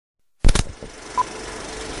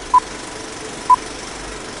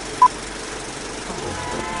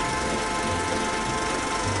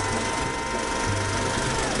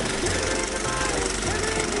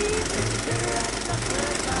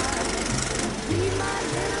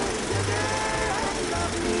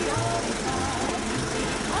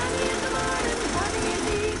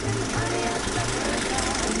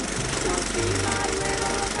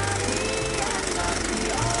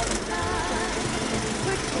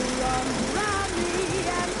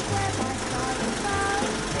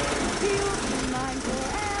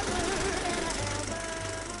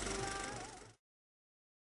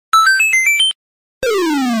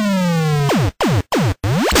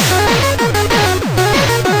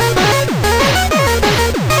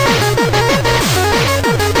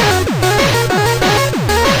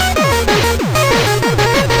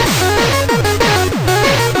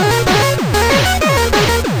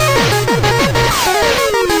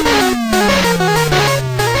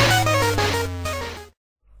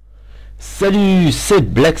Salut, c'est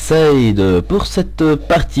Blackside pour cette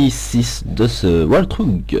partie 6 de ce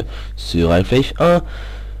Walktrough sur Half-Life 1.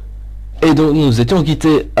 Et donc nous étions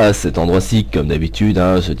quittés à cet endroit-ci comme d'habitude,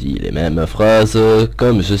 hein, je dis les mêmes phrases,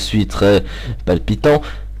 comme je suis très palpitant.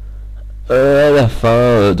 À la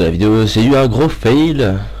fin de la vidéo, j'ai eu un gros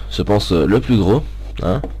fail, je pense le plus gros,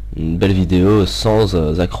 hein, une belle vidéo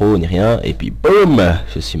sans accro ni rien, et puis boum,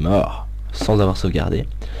 je suis mort, sans avoir sauvegardé.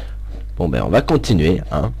 Bon ben on va continuer,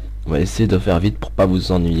 hein. On va essayer de faire vite pour pas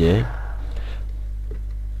vous ennuyer.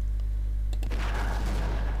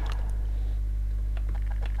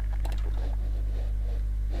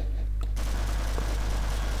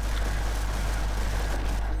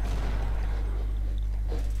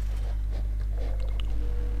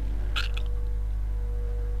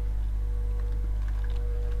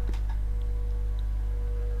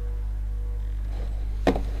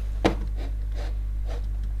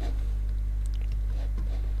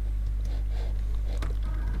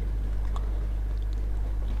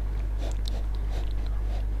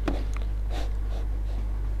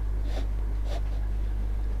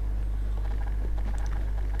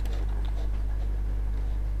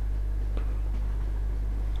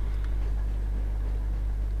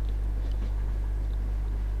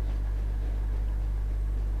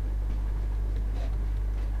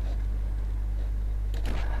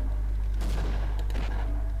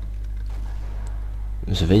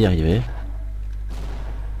 Je vais y arriver.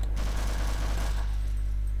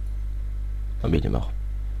 Ah mais il est mort.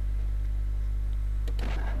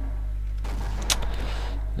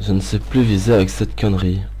 Je ne sais plus viser avec cette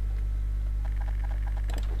connerie.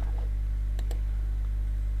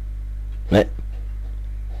 Mais...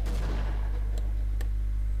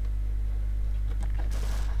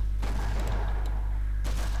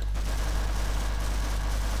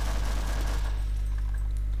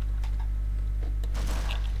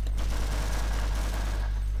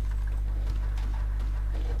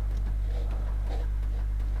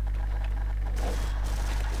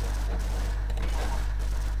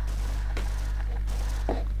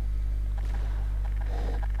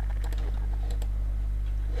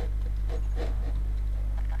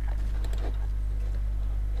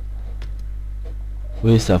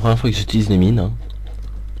 oui, c'est la première fois que j'utilise les mines, hein.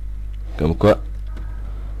 Comme quoi,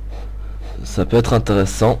 ça peut être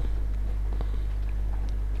intéressant.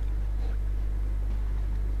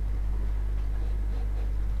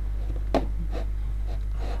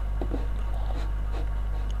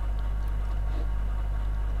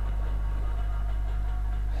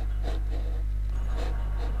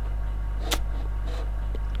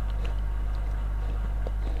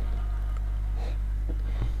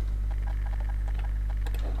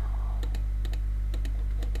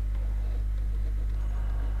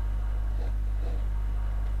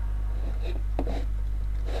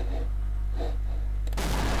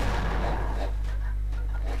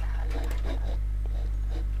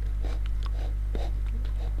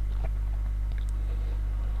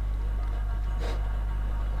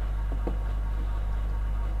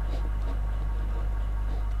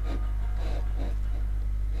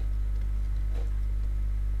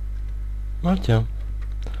 Ah tiens,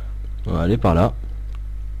 on va aller par là.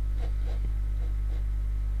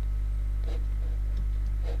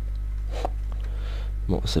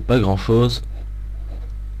 Bon, c'est pas grand chose,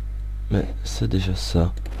 mais c'est déjà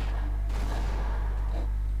ça.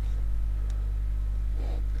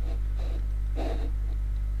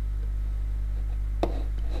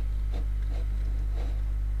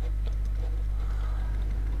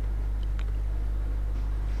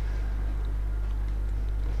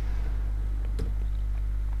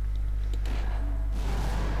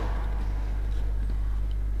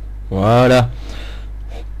 Voilà.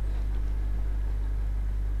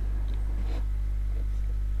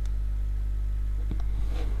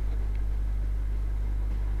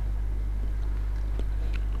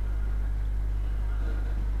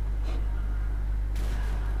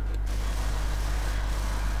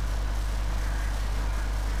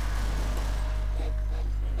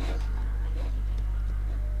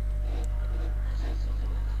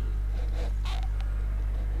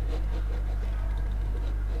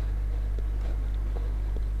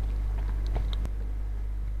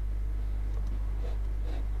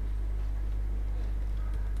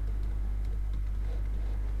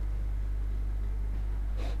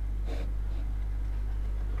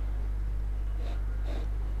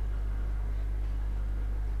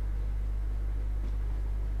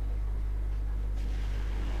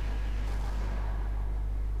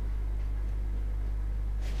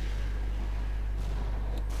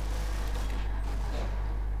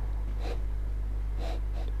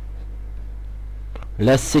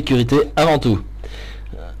 La sécurité avant tout.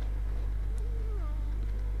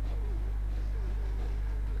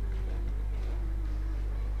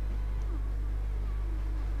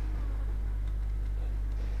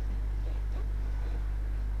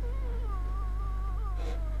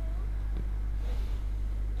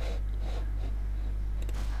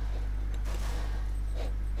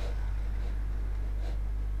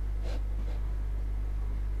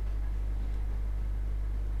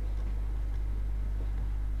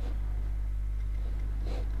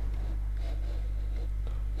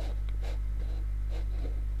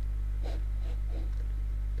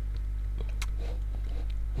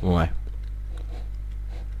 Ouais.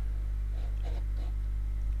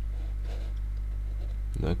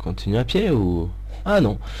 On va continuer à pied ou... Ah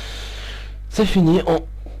non. C'est fini. On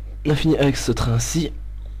a fini avec ce train-ci.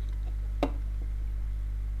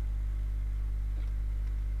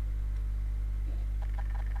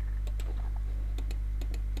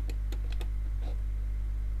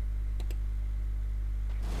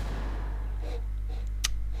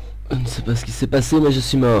 Je ne sais pas ce qui s'est passé, mais je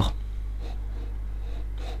suis mort.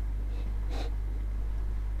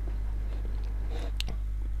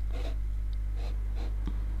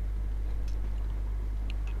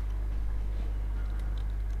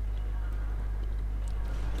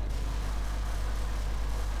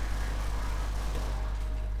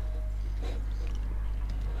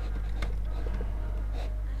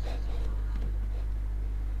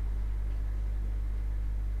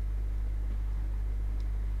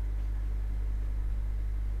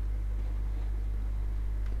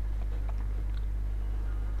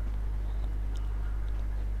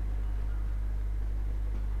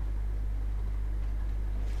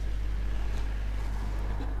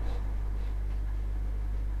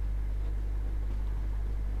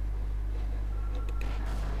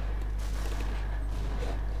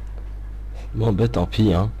 Bon bah tant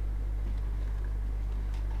pis hein.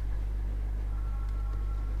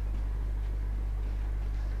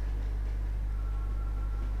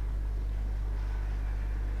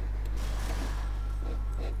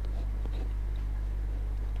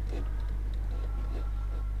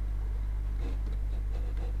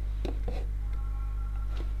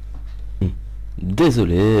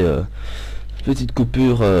 Désolé, petite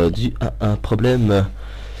coupure due à un problème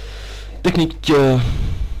technique.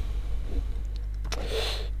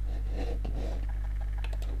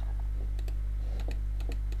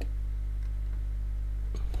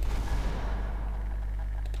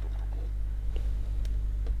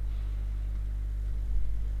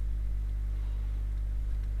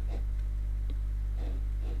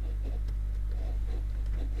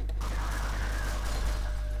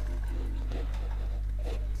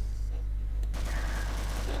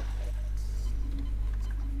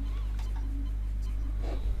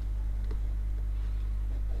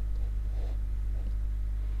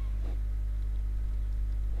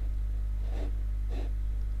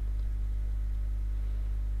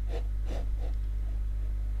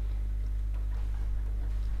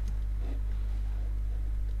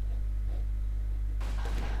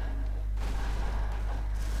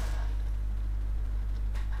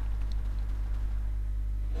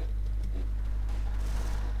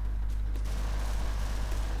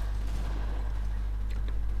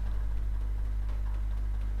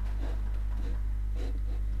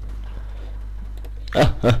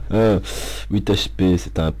 Ah, ah, ah. 8 HP,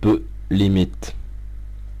 c'est un peu limite.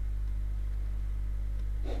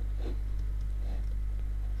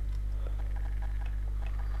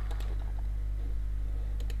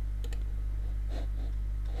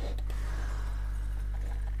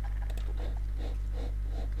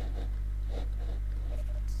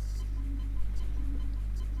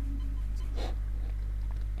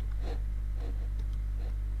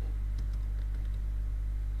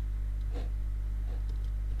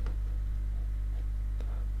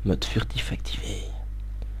 Mode furtif activé.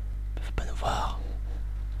 Ils peuvent pas nous voir.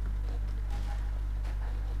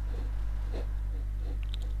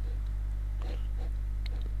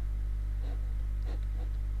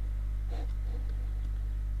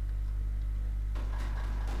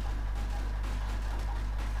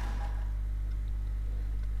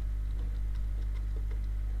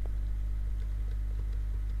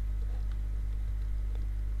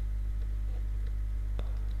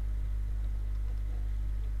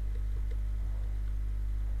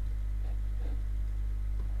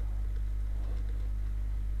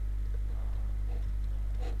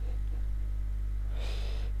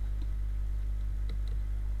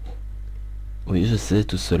 Oui, je sais,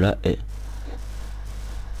 tout cela est...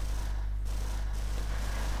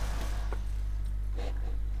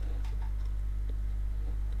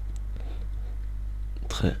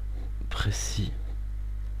 très précis.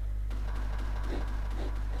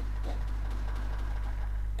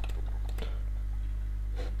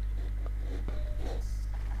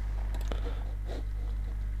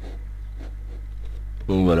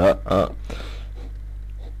 Donc voilà, hein.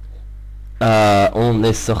 Ah, on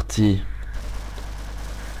est sorti.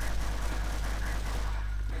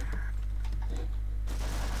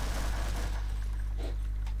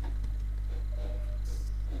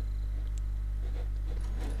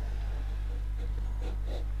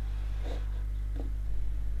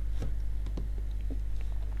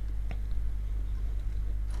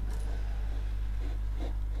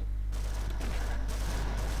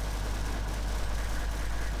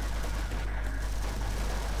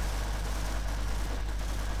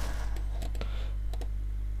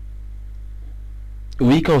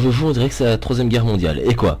 Oui, quand je joue, on dirait que c'est la Troisième Guerre mondiale.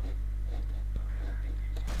 Et quoi?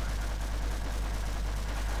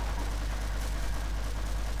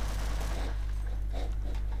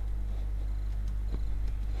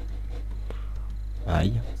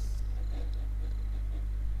 Aïe.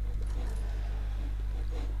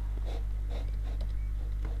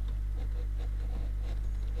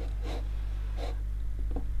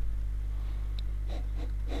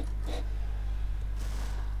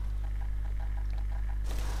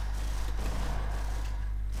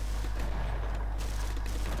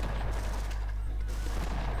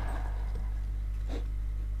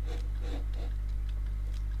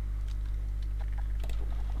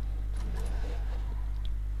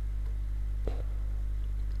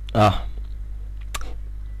 Ah.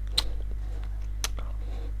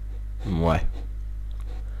 Ouais.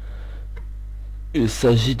 Il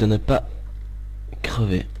s'agit de ne pas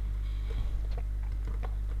crever.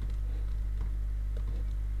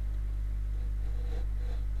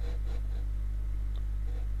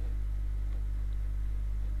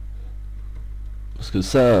 Parce que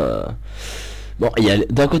ça... Bon,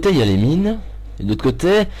 d'un côté, il y a les mines. Et de l'autre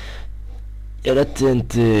côté, il y a la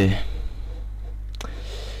TNT.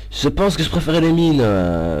 Je pense que je préférais les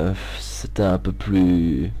mines. C'était un peu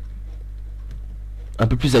plus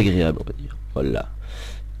agréable, on va dire. Voilà.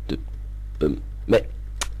 De,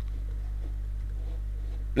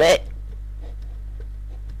 mais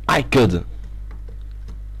I could.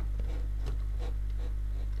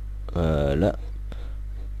 Voilà.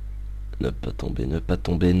 Ne pas tomber, ne pas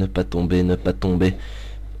tomber, ne pas tomber, ne pas tomber.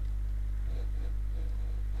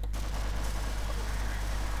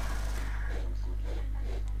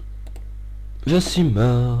 Je suis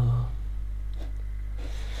mort.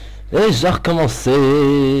 Et j'ai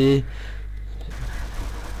recommencé.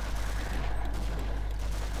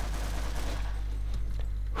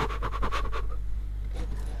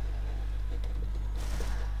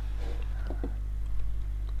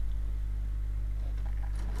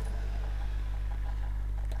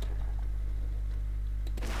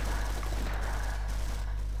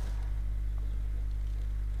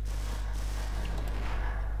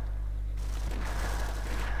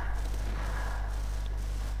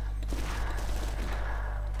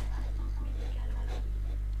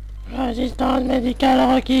 Assistance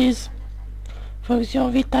médicale requise. Fonction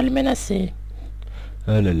vitale menacée.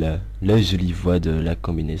 Oh là là, la jolie voix de la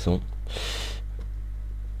combinaison.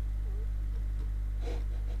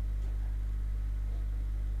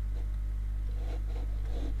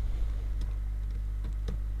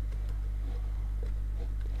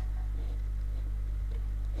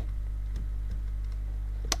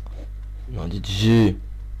 Non, dit Dieu.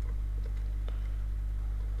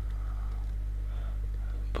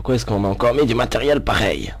 Pourquoi est-ce qu'on m'a encore mis du matériel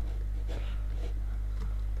pareil?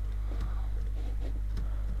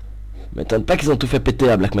 M'étonne pas qu'ils ont tout fait péter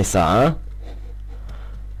à Black Mesa, hein?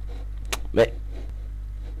 Mais...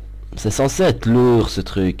 c'est censé être lourd, ce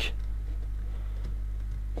truc.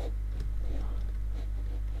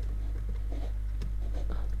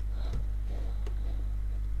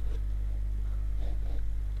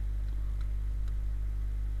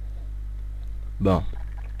 Bon.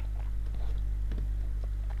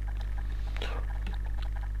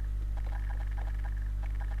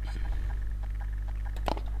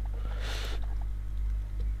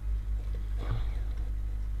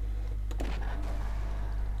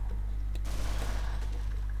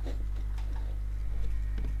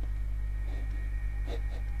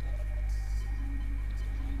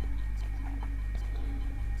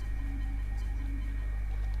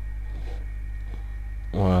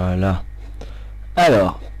 Voilà.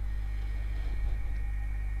 Alors.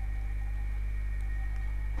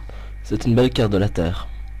 C'est une belle carte de la Terre.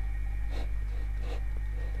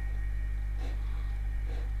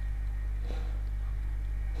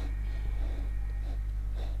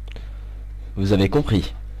 Vous avez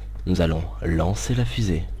compris. Nous allons lancer la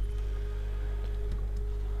fusée.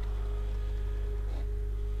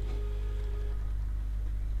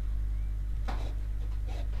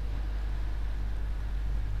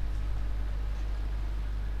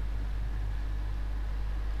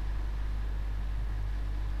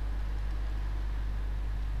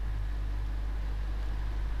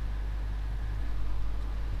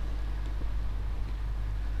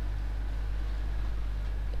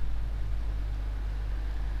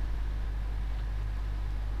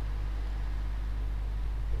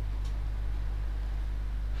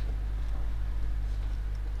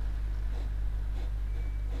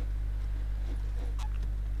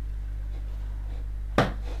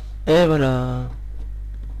 Et voilà.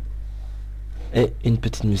 Et une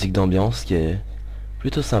petite musique d'ambiance qui est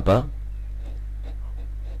plutôt sympa.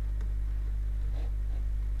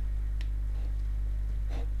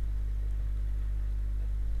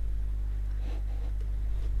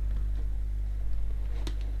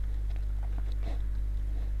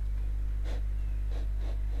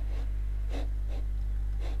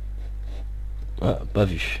 Ah, pas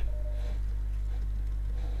vu.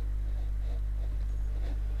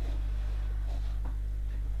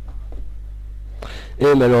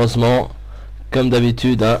 Et malheureusement, comme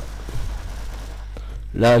d'habitude, hein,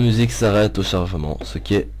 la musique s'arrête au chargement, ce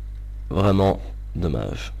qui est vraiment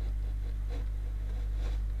dommage.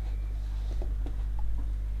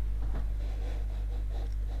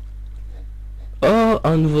 Oh,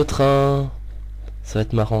 un nouveau train. Ça va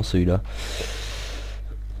être marrant celui-là.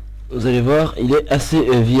 Vous allez voir, il est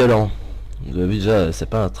assez violent. Vous avez vu déjà, c'est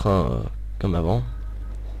pas un train comme avant.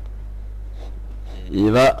 Il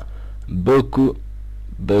va beaucoup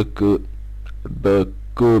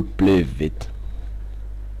plus vite.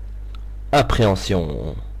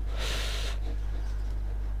 Appréhension.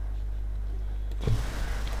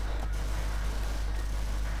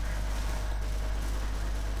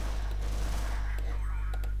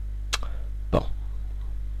 Bon.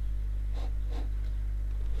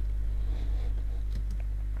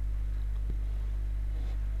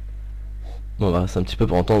 Bon, on va rester un petit peu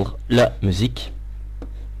pour entendre la musique.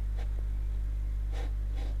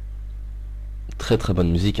 Très très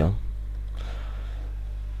bonne musique, hein.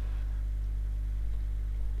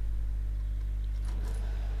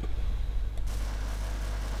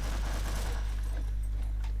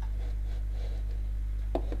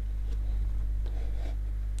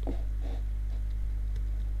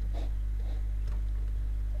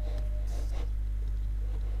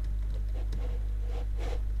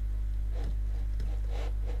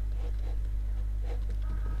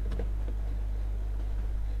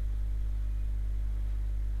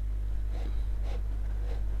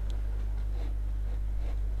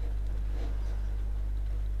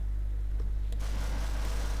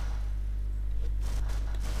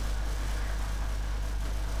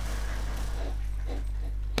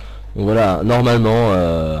 Donc voilà, normalement,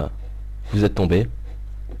 vous êtes tombé.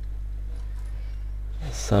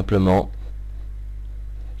 Simplement.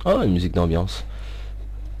 Oh, une musique d'ambiance.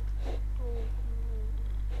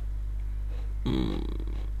 Je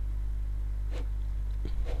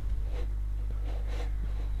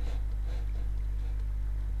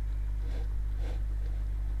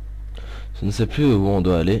ne sais plus où on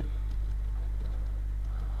doit aller.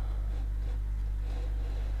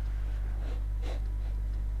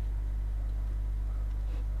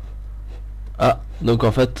 Ah, donc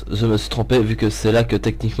en fait, je me suis trompé vu que c'est là que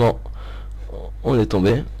techniquement on est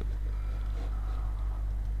tombé.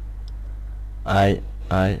 Aïe,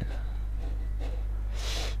 aïe.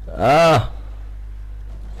 Ah!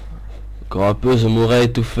 Encore un peu, je mourrais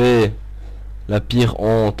étouffé. La pire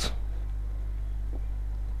honte.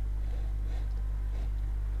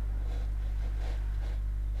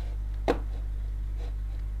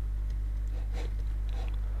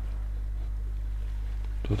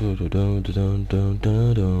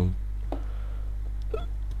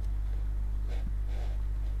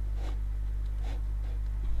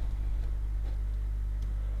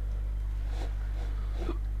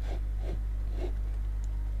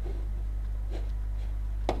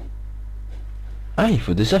 Ah, il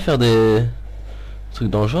faut déjà faire des trucs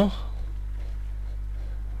dans le genre.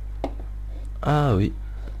 Ah oui.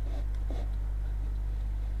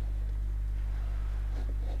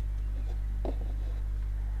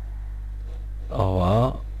 Au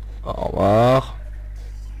revoir. Au revoir.